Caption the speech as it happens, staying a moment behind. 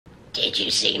Did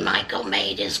you see Michael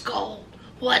made his goal?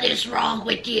 What is wrong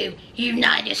with you,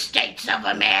 United States of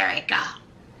America?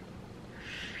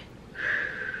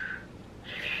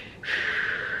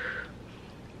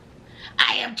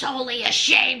 I am totally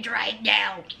ashamed right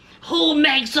now. Who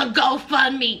makes a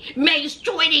GoFundMe, makes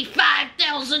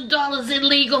 $25,000 in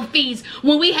legal fees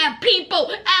when we have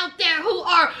people out there who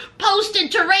are posting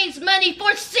to raise money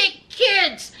for sick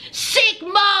kids, sick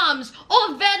moms,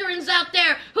 or veterans out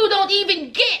there who don't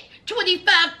even get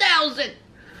 $25,000.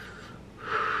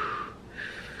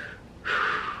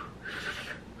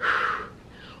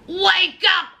 Wake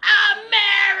up,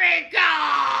 America!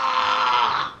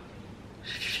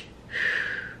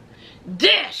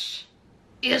 This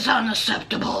is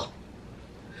unacceptable.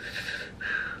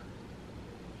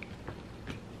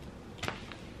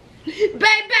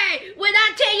 Baby, when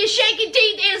I tell you Shaking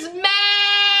Teeth is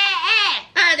mad,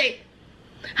 honey.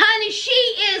 Honey, she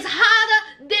is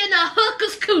hotter than a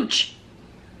hooker's cooch.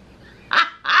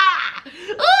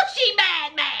 Ooh, she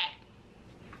mad.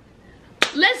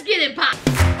 Let's get it poppin'.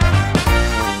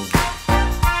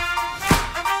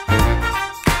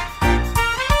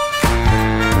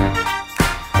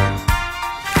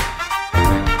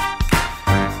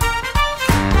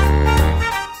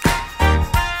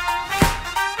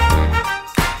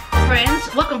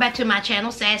 Welcome back to my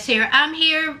channel, Sass here. I'm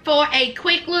here for a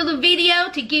quick little video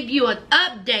to give you an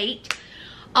update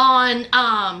on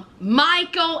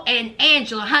Michael and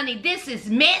Angela. Honey, this is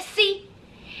messy.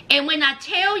 And when I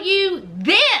tell you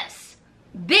this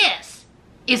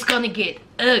is gonna get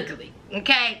ugly,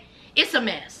 okay? It's a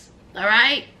mess, all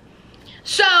right?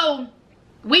 So,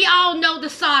 we all know the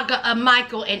saga of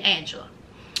Michael and Angela.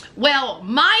 Well,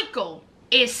 Michael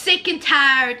is sick and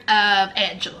tired of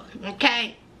Angela,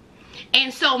 okay?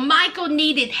 And so Michael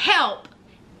needed help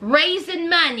raising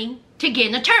money to get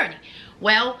an attorney.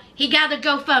 Well, he got a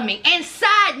GoFundMe. And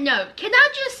side note, can I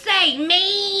just say,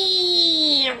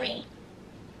 Mary,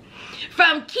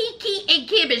 from Kiki and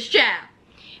Kibbett's child,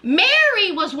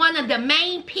 Mary was one of the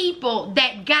main people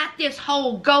that got this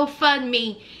whole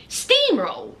GoFundMe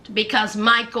steamrolled because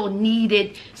Michael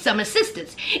needed some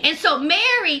assistance. And so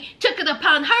Mary took it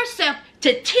upon herself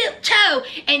to tiptoe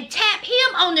and tap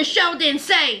him on the shoulder and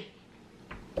say,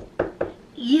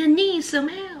 you need some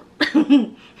help.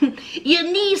 You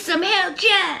need some help,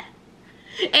 child.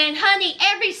 And honey,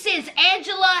 ever since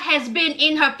Angela has been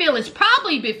in her feelings,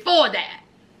 probably before that,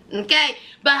 okay?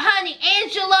 But honey,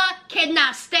 Angela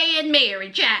cannot stand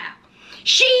Mary, child.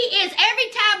 She is, every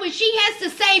time when she has to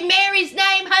say Mary's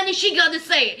name, honey, she gonna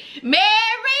say it.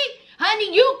 Mary,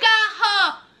 honey, you got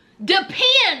her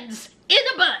depends in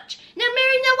a bunch. Now,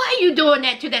 Mary, now why are you doing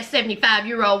that to that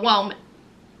 75-year-old woman?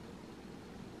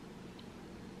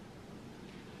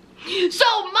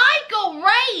 So Michael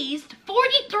raised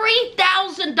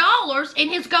 $43,000 in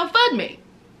his GoFundMe,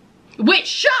 which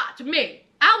shocked me.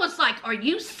 I was like, are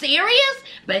you serious?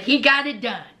 But he got it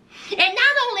done. And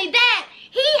not only that,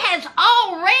 he has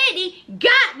already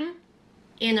gotten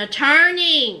an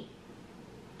attorney.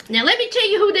 Now let me tell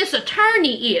you who this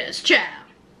attorney is, child.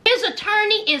 His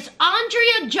attorney is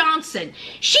Andrea Johnson.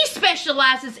 She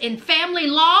specializes in family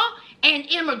law and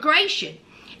immigration,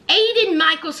 aiding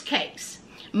Michael's case.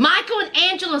 Michael and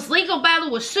Angela's legal battle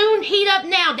will soon heat up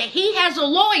now that he has a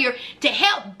lawyer to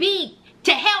help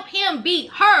him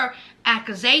beat her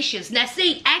accusations. Now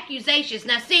see,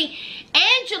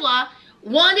 Angela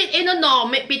wanted an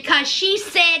annulment because she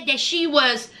said that she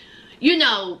was,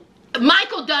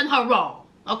 Michael done her wrong.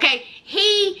 Okay,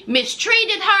 he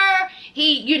mistreated her.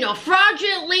 He,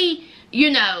 fraudulently,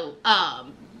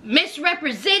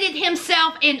 misrepresented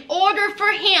himself in order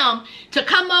for him to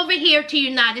come over here to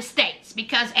United States.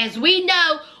 Because as we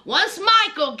know, once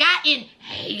Michael got in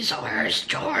Hazelhurst,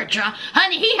 Georgia,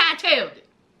 honey, he hightailed it.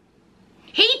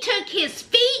 He took his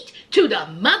feet to the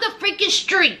motherfucking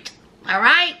street. All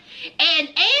right? And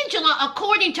Angela,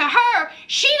 according to her,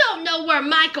 she don't know where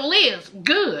Michael is.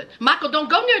 Good. Michael, don't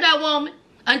go near that woman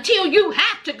until you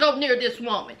have to go near this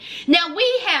woman. Now, we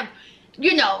have,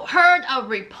 heard of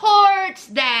reports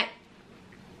that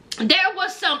there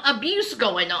was some abuse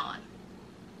going on.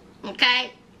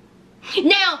 Okay?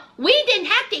 Now, we didn't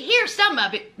have to hear some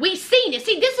of it. We seen it.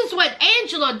 See, this is what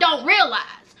Angela don't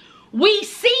realize. We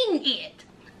seen it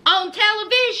on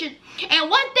television. And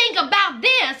one thing about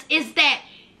this is that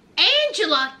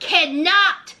Angela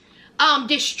cannot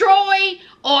destroy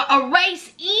or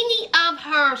erase any of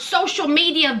her social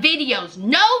media videos.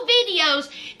 No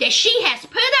videos that she has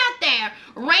put out there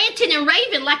ranting and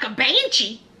raving like a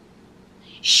banshee.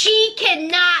 She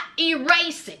cannot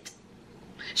erase it.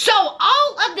 So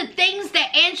all of the things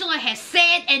that Angela has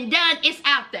said and done is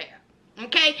out there.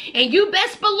 Okay, and you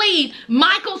best believe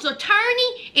Michael's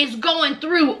attorney is going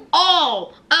through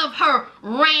all of her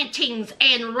rantings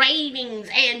and ravings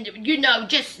and, you know,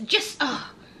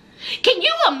 Can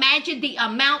you imagine the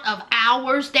amount of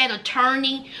hours that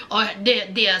attorney or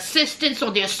the assistants or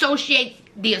the associates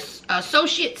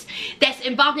that's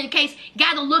involved in the case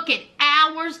got to look at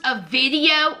hours of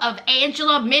video of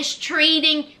Angela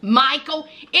mistreating Michael?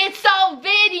 It's on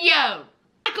video.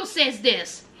 Michael says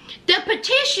this. The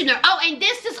petitioner, oh, and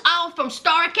this is all from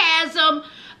Starcasm.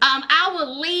 I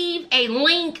will leave a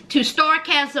link to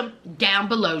Starcasm down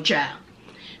below, child.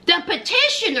 The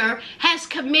petitioner has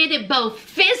committed both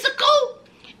physical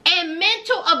and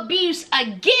mental abuse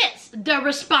against the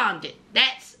respondent.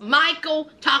 That's Michael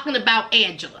talking about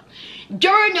Angela.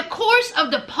 During the course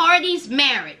of the party's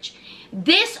marriage,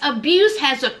 this abuse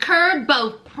has occurred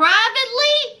both privately,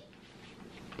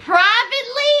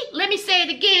 let me say it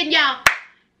again, y'all.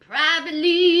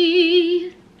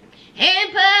 Privately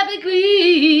and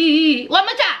publicly. One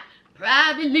more time.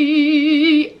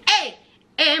 Privately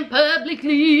and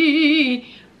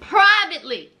publicly.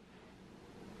 Privately.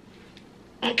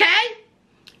 Okay?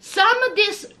 Some of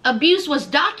this abuse was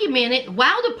documented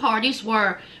while the parties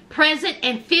were present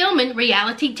and filming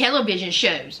reality television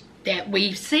shows that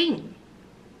we've seen.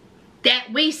 Now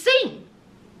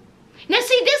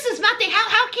see, this is my thing.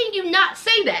 How can you not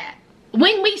say that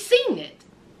when we've seen it?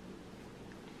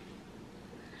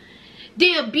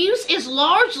 The abuse is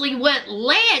largely what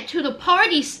led to the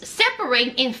parties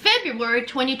separating in February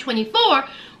 2024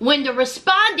 when the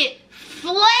respondent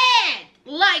fled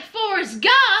like Forrest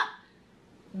Gump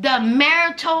the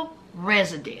marital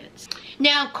residence.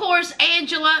 Now, of course,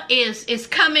 Angela is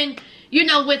coming, you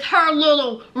know, with her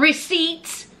little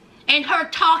receipts and her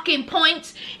talking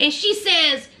points, and she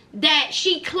says that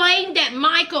she claimed that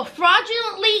Michael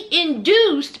fraudulently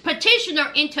induced petitioner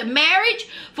into marriage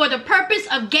for the purpose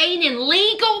of gaining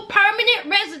legal permanent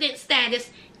resident status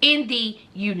in the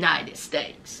United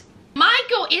States.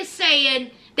 Michael is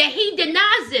saying that he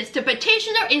denies this. The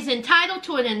petitioner is entitled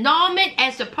to an annulment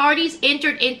as the parties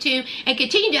entered into and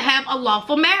continue to have a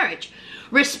lawful marriage.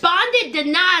 Respondent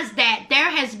denies that there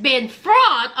has been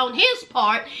fraud on his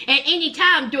part at any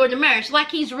time during the marriage, like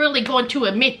he's really going to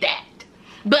admit that.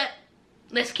 But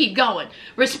let's keep going.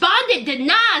 Respondent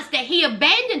denies that he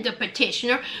abandoned the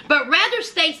petitioner, but rather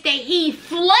states that he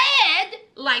fled,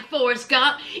 like Forrest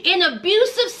Gump, in an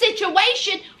abusive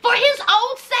situation for his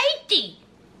own safety.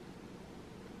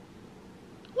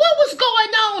 What was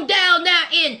going on down there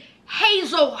in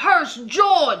Hazelhurst,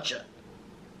 Georgia?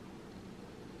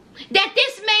 That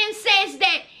this man says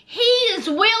that he is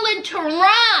willing to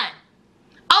run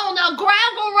on a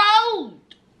gravel road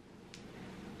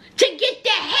to get the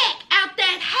heck out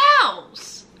that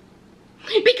house.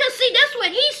 Because see, that's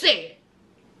what he said.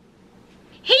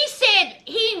 He said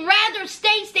he rather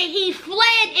states that he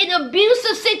fled in an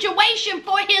abusive situation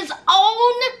for his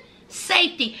own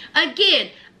safety. Again,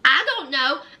 I don't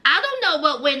know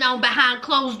what went on behind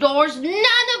closed doors. None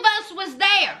of us was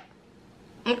there.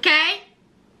 Okay?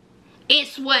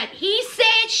 It's what he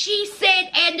said, she said,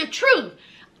 and the truth.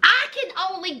 I can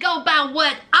only go by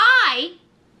what I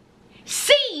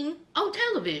seen on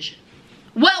television.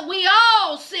 What we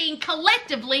all seen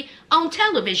collectively on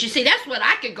television. See, that's what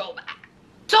I can go by.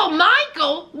 So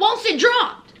Michael wants it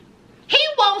dropped. He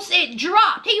wants it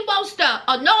dropped. He wants the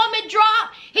annulment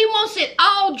dropped. He wants it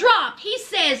all dropped. He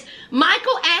says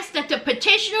Michael asked that the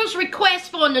petitioner's request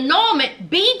for an annulment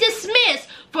be dismissed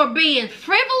for being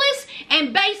frivolous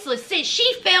and baseless since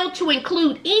she failed to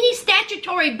include any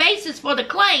statutory basis for the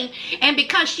claim and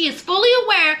because she is fully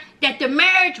aware that the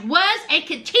marriage was and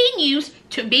continues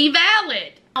to be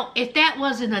valid. Oh, if that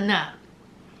wasn't enough,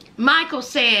 Michael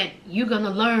said, you're going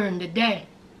to learn today.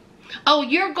 Oh,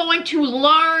 you're going to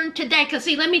learn today. Because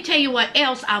see, let me tell you what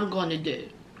else I'm going to do.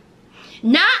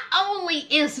 Not only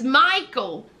is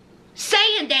Michael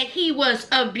saying that he was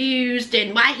abused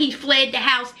and why he fled the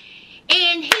house,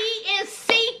 and he is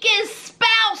seeking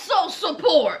spousal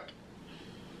support.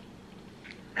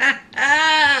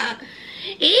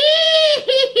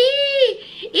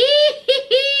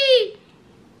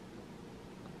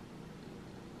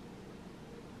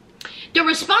 The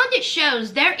respondent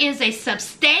shows there is a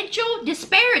substantial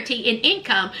disparity in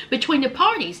income between the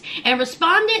parties, and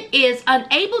respondent is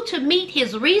unable to meet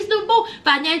his reasonable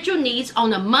financial needs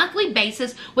on a monthly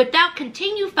basis without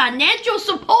continued financial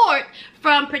support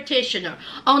from petitioner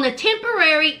on a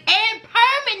temporary and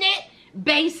permanent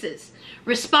basis.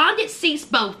 Respondent seeks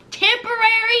both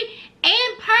temporary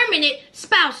and permanent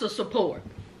spousal support.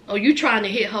 Oh, you trying to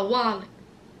hit her wallet?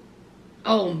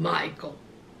 Oh, Michael.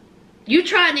 You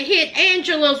trying to hit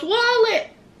Angela's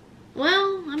wallet?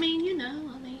 Well, I mean, you know,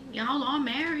 y'all are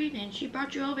married and she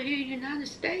brought you over here to the United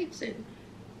States. And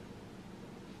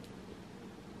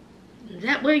is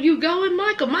that where you going,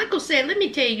 Michael? Michael said, let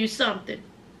me tell you something,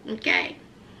 okay?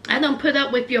 I done put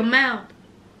up with your mouth.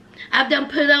 I've done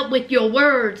put up with your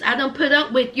words. I done put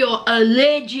up with your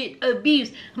alleged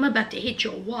abuse. I'm about to hit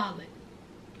your wallet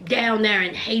down there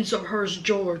in Hazelhurst,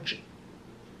 Georgia.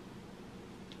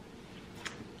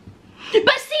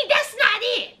 But see, that's not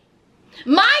it.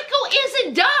 Michael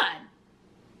isn't done.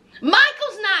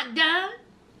 Michael's not done.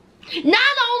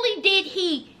 Not only did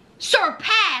he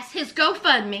surpass his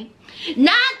GoFundMe,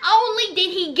 not only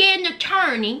did he get an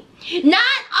attorney,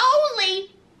 not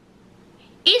only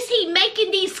is he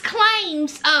making these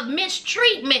claims of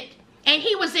mistreatment and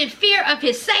he was in fear of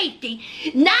his safety,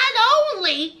 not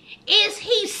only is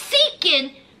he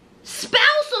seeking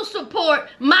spousal support,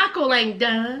 Michael ain't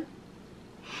done.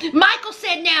 Michael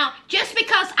said, now, just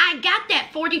because I got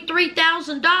that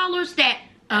 $43,000 that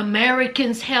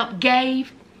Americans Help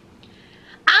gave,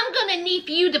 I'm going to need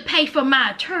for you to pay for my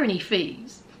attorney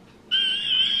fees.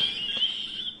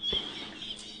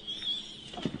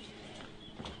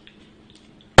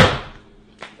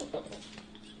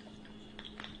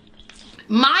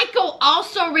 Michael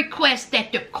also requests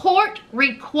that the court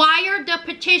require the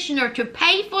petitioner to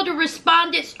pay for the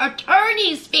respondent's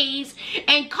attorney's fees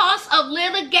and costs of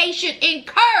litigation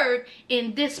incurred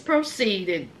in this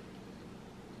proceeding.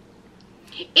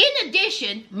 In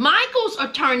addition, Michael's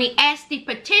attorney asked the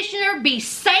petitioner be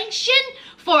sanctioned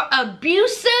for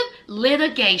abusive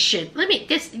litigation.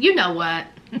 You know what?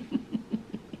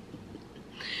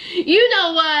 You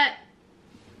know what?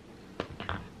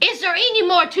 Is there any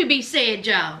more to be said,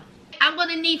 y'all? I'm going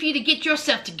to need for you to get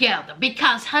yourself together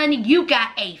because, honey, you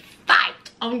got a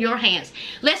fight on your hands.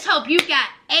 Let's hope you got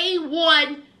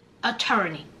A1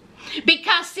 attorney.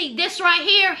 Because, see, this right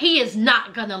here, he is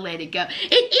not going to let it go. And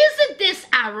isn't this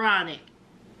ironic?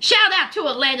 Shout out to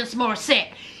Atlantis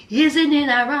Morissette. Isn't it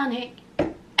ironic?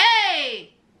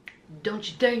 Hey! Don't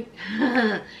you think?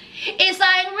 It's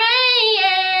like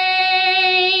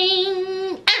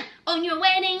rain on your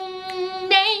wedding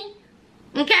day.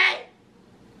 Okay?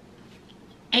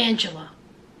 Angela,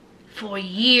 for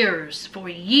years,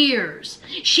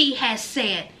 she has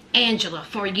said, Angela,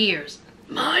 for years,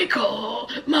 Michael,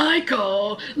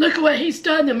 look what he's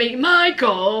done to me,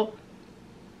 Michael.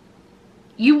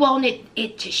 You wanted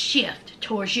it to shift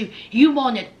towards you. You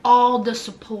wanted all the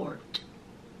support.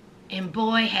 And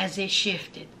boy, has it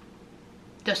shifted.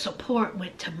 The support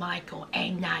went to Michael,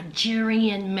 a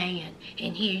Nigerian man.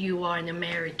 And here you are, an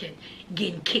American,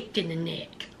 getting kicked in the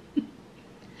neck.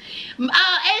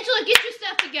 Angela, get your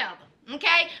stuff together.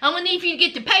 Okay? I'm going to need for you to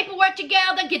get the paperwork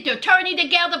together, get the attorney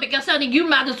together, because, honey, you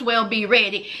might as well be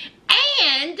ready.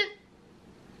 And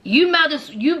you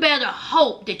better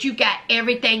hope that you got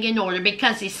everything in order,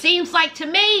 because it seems like to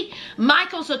me,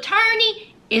 Michael's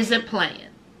attorney isn't playing.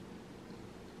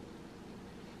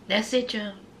 That's it,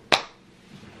 y'all.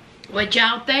 What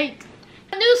y'all think?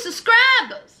 New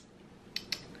subscribers,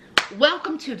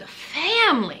 welcome to the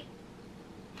family.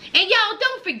 And y'all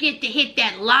don't forget to hit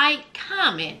that like,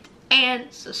 comment,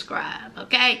 and subscribe,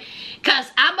 okay? Because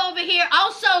I'm over here.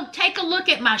 Also, take a look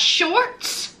at my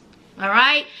shorts, all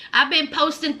right? I've been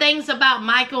posting things about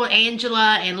Michael and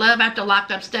Angela and Love After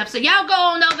Locked Up stuff. So y'all go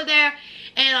on over there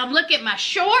and look at my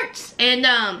shorts. And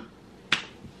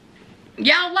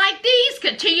y'all like these?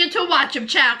 Continue to watch them,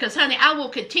 child. Because, honey, I will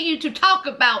continue to talk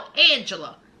about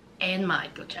Angela and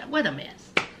Michael, child. What a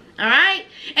mess. All right?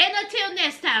 And until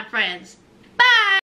next time, friends. Bye.